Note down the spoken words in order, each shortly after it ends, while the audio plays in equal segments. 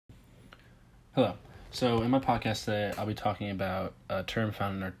Hello. So, in my podcast today, I'll be talking about a term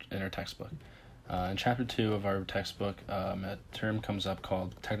found in our textbook. In Chapter 2 of our textbook, a term comes up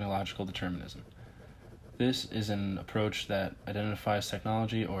called technological determinism. This is an approach that identifies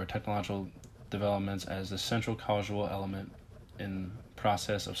technology or technological developments as the central causal element in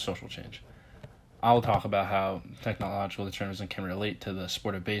process of social change. I'll talk about how technological determinism can relate to the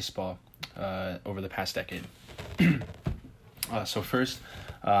sport of baseball over the past decade. So first,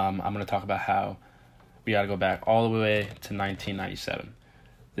 I'm going to talk about how we got to go back all the way to 1997.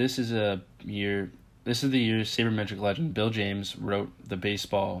 This is a year. This is the year sabermetric legend Bill James wrote the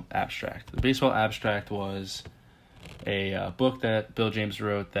baseball abstract. The baseball abstract was a book that Bill James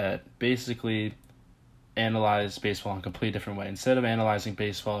wrote that basically analyzed baseball in a completely different way. Instead of analyzing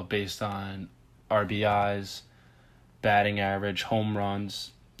baseball based on RBIs, batting average, home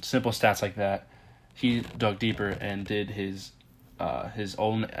runs, simple stats like that, he dug deeper and did his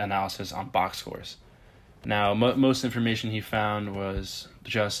own analysis on box scores. Now, most information he found was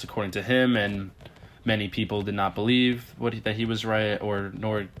just according to him, and many people did not believe that he was right, or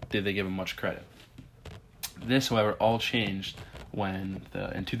nor did they give him much credit. This, however, all changed when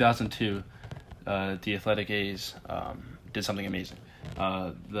in 2002, the Athletic A's did something amazing.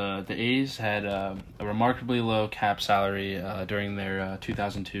 The A's had a remarkably low cap salary during their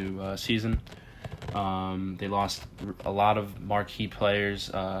 2002 season. They lost a lot of marquee players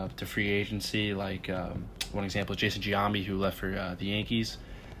to free agency, like one example, Jason Giambi, who left for the Yankees,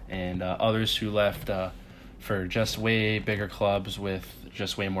 and others who left for just way bigger clubs with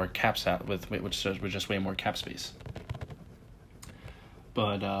just way more cap with just way more cap space.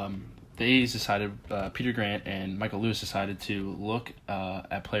 But the A's decided, Peter Grant and Michael Lewis decided to look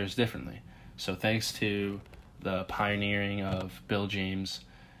at players differently. So thanks to the pioneering of Bill James,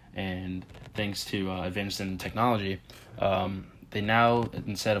 and thanks to advances in technology, they now,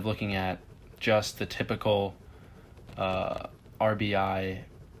 instead of looking at just the typical RBI,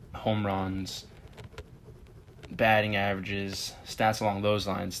 home runs, batting averages, stats along those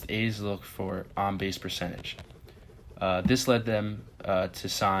lines, the A's look for on-base percentage. This led them to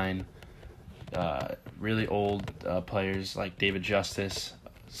sign really old players like David Justice,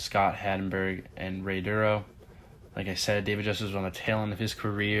 Scott Hatteberg, and Ray Duro. Like I said, David Justice was on the tail end of his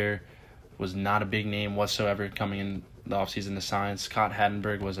career, was not a big name whatsoever coming in the offseason to sign. Scott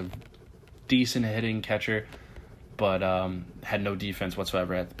Hatteberg was a decent hitting catcher, but had no defense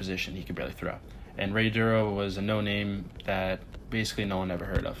whatsoever at the position. He could barely throw. And Ray Duro was a no-name that basically no one ever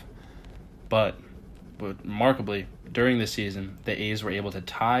heard of. But remarkably, during this season, the A's were able to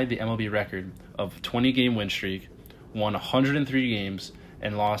tie the MLB record of 20-game win streak, won 103 games,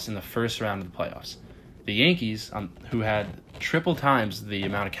 and lost in the first round of the playoffs. The Yankees, who had triple times the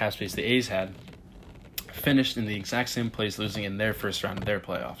amount of cap space the A's had, finished in the exact same place, losing in their first round of their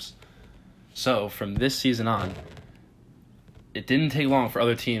playoffs. So, from this season on, it didn't take long for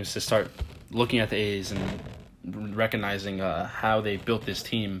other teams to start looking at the A's and recognizing how they built this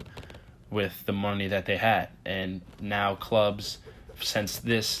team with the money that they had. And now clubs, since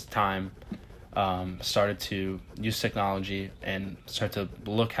this time, started to use technology and start to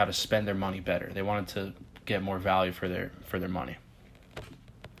look how to spend their money better. They wanted to get more value for their money.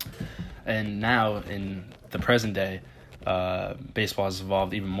 And now in the present day, baseball has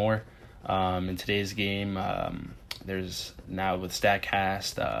evolved even more. In today's game, there's now with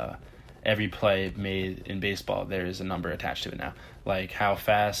StatCast, every play made in baseball, there is a number attached to it now. Like how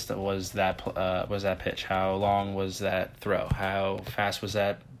fast was that pitch? How long was that throw? How fast was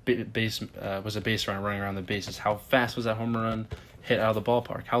that was a base runner running around the bases? How fast was that home run hit out of the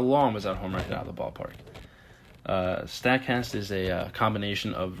ballpark? How long was that home run hit out of the ballpark? StatCast is a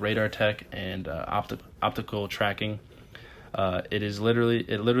combination of radar tech and optical tracking. It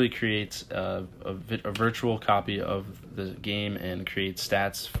literally creates a virtual copy of the game and creates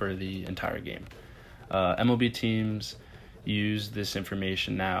stats for the entire game. MLB teams use this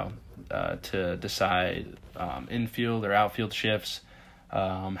information now to decide infield or outfield shifts,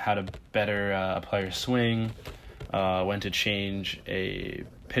 how to better a player's swing, when to change a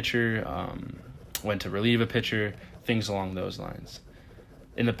pitcher, when to relieve a pitcher, things along those lines.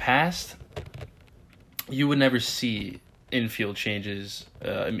 In the past, you would never see infield changes,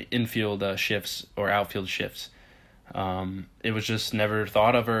 infield shifts or outfield shifts. It was just never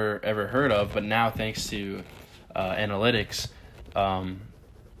thought of or ever heard of. But now, thanks to analytics,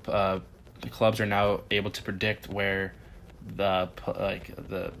 the clubs are now able to predict where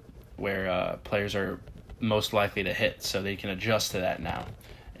players are most likely to hit, so they can adjust to that now.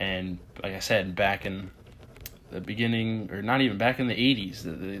 And like I said, back in the beginning, or not even back in the 80s,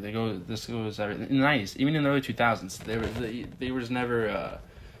 this goes in the 90s, even in the early 2000s, they was never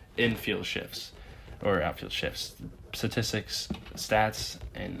infield shifts or outfield shifts. Statistics, stats,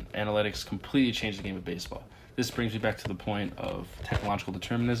 and analytics completely changed the game of baseball. This brings me back to the point of technological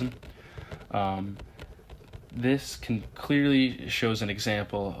determinism. This can clearly shows an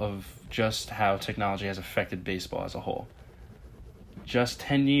example of just how technology has affected baseball as a whole. Just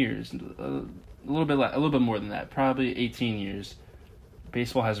 10 years, a little bit more than that, probably 18 years,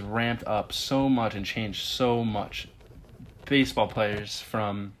 baseball has ramped up so much and changed so much. Baseball players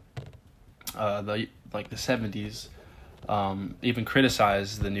from the 70s even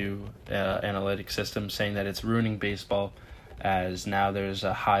criticized the new analytic system, saying that it's ruining baseball, as now there's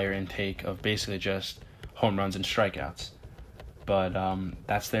a higher intake of basically just home runs and strikeouts. But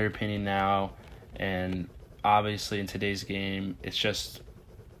that's their opinion now, and obviously in today's game, it's just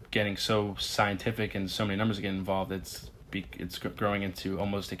getting so scientific and so many numbers are getting involved. It's growing into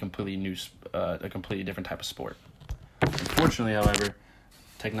almost a completely different type of sport. Unfortunately, however,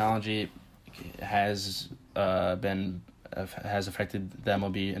 technology has affected the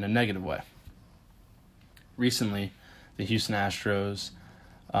MLB in a negative way. Recently, the Houston Astros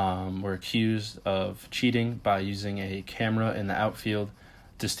were accused of cheating by using a camera in the outfield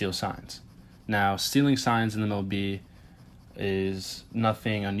to steal signs. Now, stealing signs in the MLB is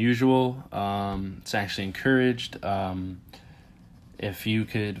nothing unusual. It's actually encouraged. If you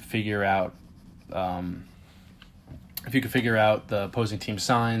could figure out the opposing team's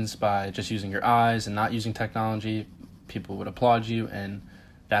signs by just using your eyes and not using technology, people would applaud you, and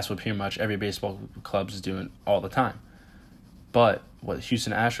that's what pretty much every baseball club is doing all the time. But what the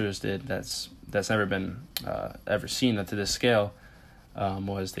Houston Astros did that's never been ever seen to this scale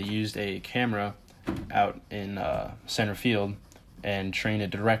was they used a camera out in center field and trained it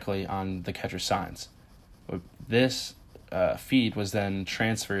directly on the catcher's signs. This feed was then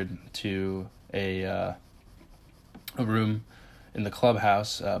transferred to a room in the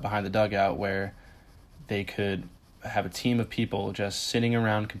clubhouse behind the dugout, where they could have a team of people just sitting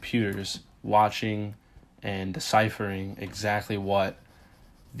around computers watching and deciphering exactly what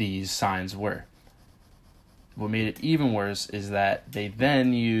these signs were. What made it even worse is that they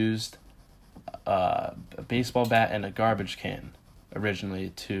then used a baseball bat and a garbage can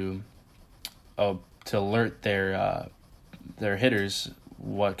originally to alert their hitters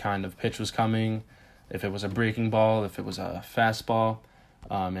what kind of pitch was coming, if it was a breaking ball, if it was a fastball.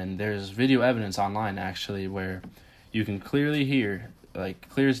 And there's video evidence online actually where you can clearly hear, like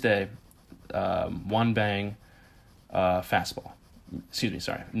clear as day, one bang fastball.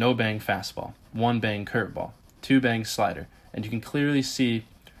 No bang fastball, one bang curveball, two bang slider. And you can clearly see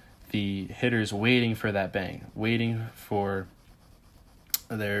the hitters waiting for that bang, waiting for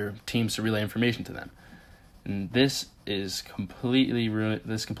their teams to relay information to them. And this is completely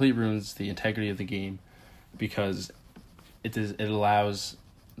ruins the integrity of the game, because it allows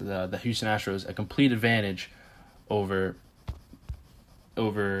the Houston Astros a complete advantage over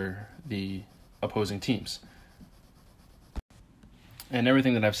the opposing teams. And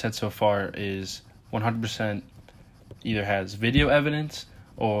everything that I've said so far is 100% either has video evidence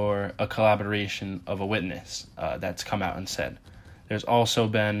or a collaboration of a witness that's come out and said. There's also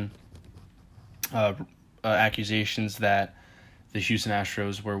been accusations that the Houston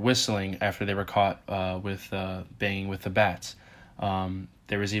Astros were whistling after they were caught with banging with the bats.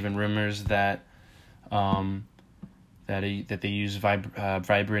 There was even rumors that they use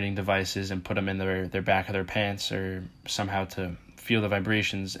vibrating devices and put them in their back of their pants or somehow to feel the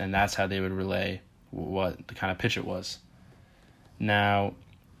vibrations, and that's how they would relay what the kind of pitch it was. Now,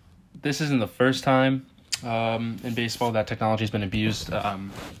 this isn't the first time in baseball that technology has been abused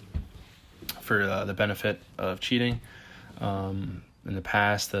for the benefit of cheating. In the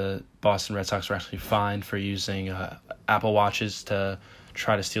past, the Boston Red Sox were actually fined for using Apple Watches to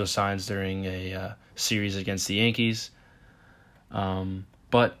try to steal signs during a series against the Yankees.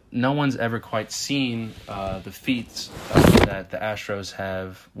 But no one's ever quite seen the feats that the Astros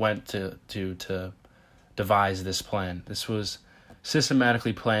have went to devise this plan. This was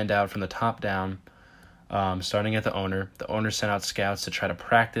systematically planned out from the top down, starting at the owner. The owner sent out scouts to try to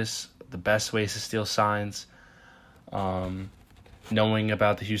practice the best ways to steal signs. Knowing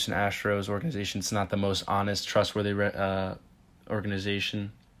about the Houston Astros organization, it's not the most honest, trustworthy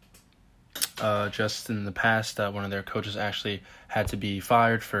organization. Just in the past, one of their coaches actually had to be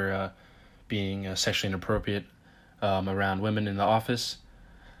fired for being sexually inappropriate around women in the office.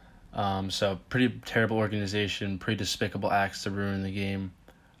 So pretty terrible organization, pretty despicable acts to ruin the game.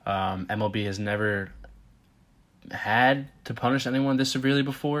 MLB has never had to punish anyone this severely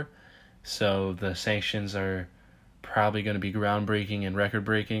before, so the sanctions are probably going to be groundbreaking and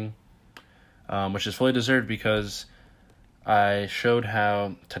record-breaking, which is fully deserved because I showed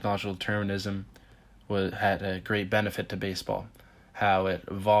how technological determinism had a great benefit to baseball, how it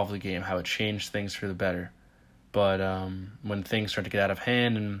evolved the game, how it changed things for the better. But when things start to get out of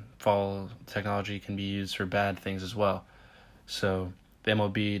hand and fall, technology can be used for bad things as well. So the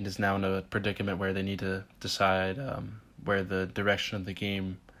MLB is now in a predicament where they need to decide where the direction of the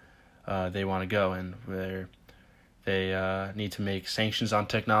game they want to go, and where they need to make sanctions on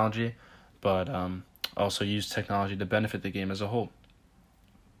technology, but also use technology to benefit the game as a whole.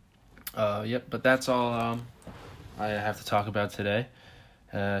 Yep, but that's all I have to talk about today.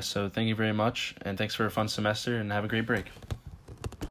 So thank you very much, and thanks for a fun semester, and have a great break.